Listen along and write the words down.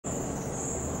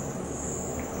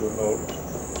to note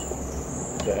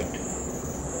that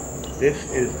this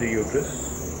is the uterus,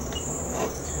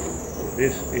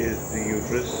 this is the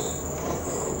uterus,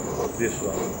 this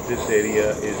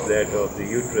area is that of the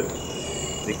uterus.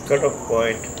 The cutoff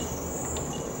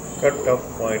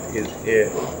point is here.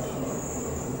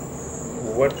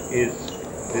 What is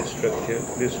this structure,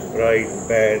 this bright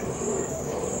band?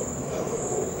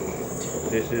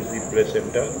 This is the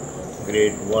placenta,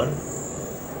 grade 1.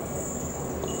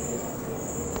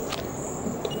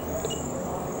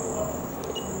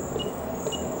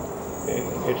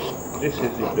 This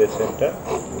is the placenta.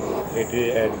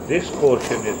 And this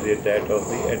portion is that of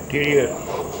the anterior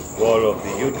wall of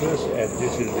the uterus, and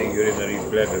this is the urinary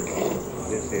bladder.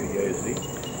 This area is the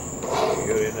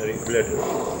urinary bladder.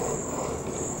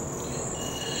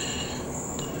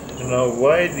 Now,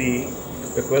 why the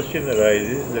question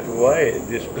arises that why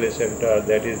this placenta,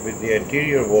 that is with the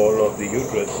anterior wall of the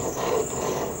uterus,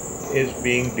 is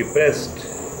being depressed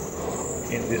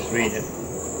in this region.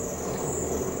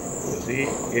 You see,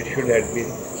 it should have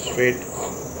been straight,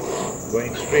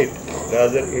 going straight.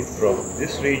 Rather, from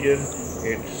this region,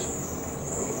 it's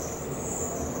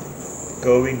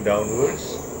curving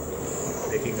downwards,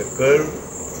 making a curve.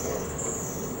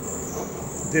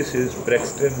 This is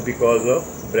Braxton because of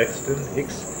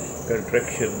Braxton-Hicks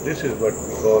contraction. This is what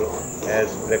we call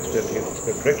as Braxton-Hicks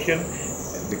contraction,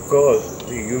 because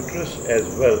the uterus as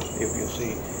well, if you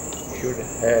see, should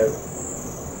have,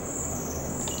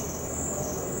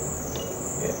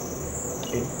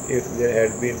 if there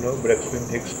had been no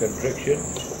Braxton-Hicks contraction,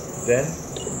 then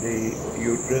the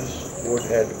uterus would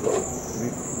have,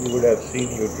 we would have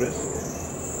seen uterus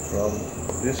from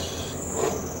this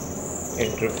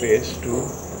interface to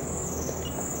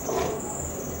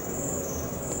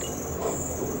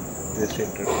this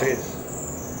interface.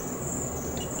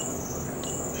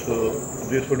 So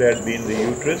this would have been the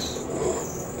uterus,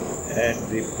 and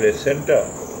the placenta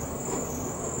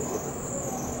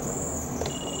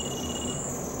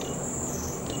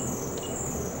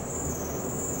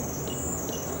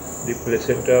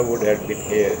would have been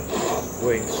here,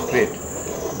 going straight.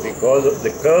 Because of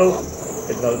the curve,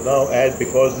 now as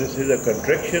because this is a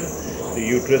contraction, the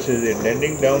uterus is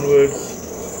indenting downwards.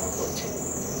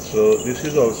 So this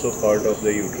is also part of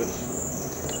the uterus.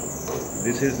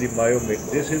 This is the myometrium.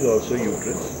 This is also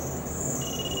uterus,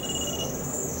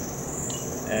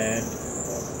 and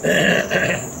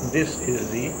this is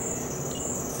the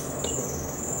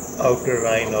outer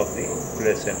line of the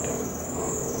placenta.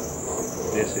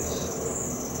 This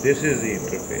is the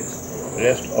interface.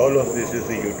 Rest all of this is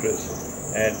the uterus,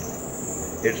 and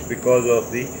it's because of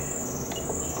the,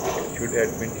 should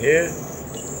have been here.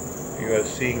 You are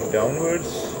seeing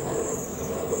downwards.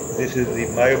 This is the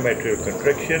myometrial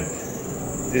contraction.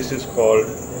 This is called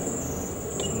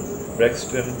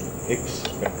Braxton-Hicks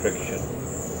contraction.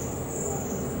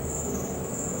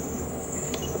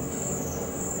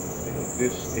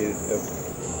 This is a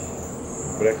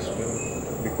Braxton.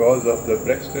 Because of the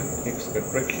Braxton-Hicks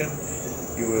contraction,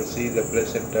 you will see the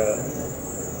placenta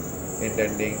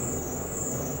indenting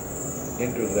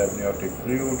into the amniotic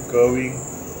fluid, curving,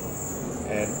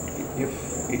 and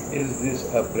is this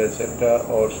a placenta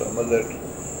or some other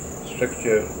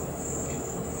structure?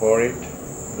 For it,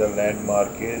 the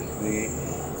landmark is the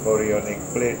chorionic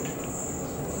plate.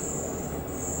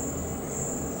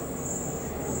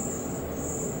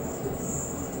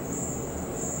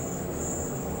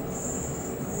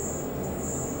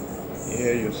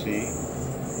 Here you see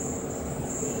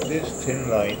this thin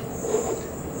line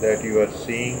that you are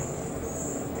seeing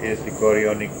is the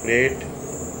chorionic plate,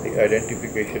 the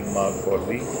identification mark for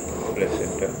the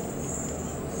placenta.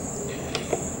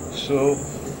 So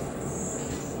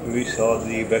we saw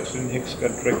the Braxton-Hicks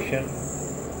contraction.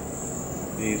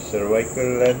 The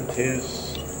cervical length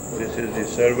is, this is the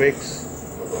cervix,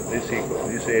 this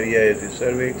area is the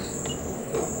cervix.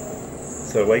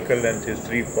 Cervical length is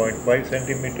 3.5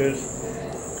 centimeters,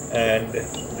 and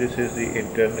this is the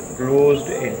closed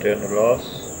internal os.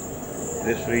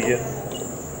 This region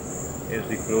is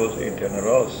the closed internal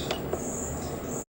os.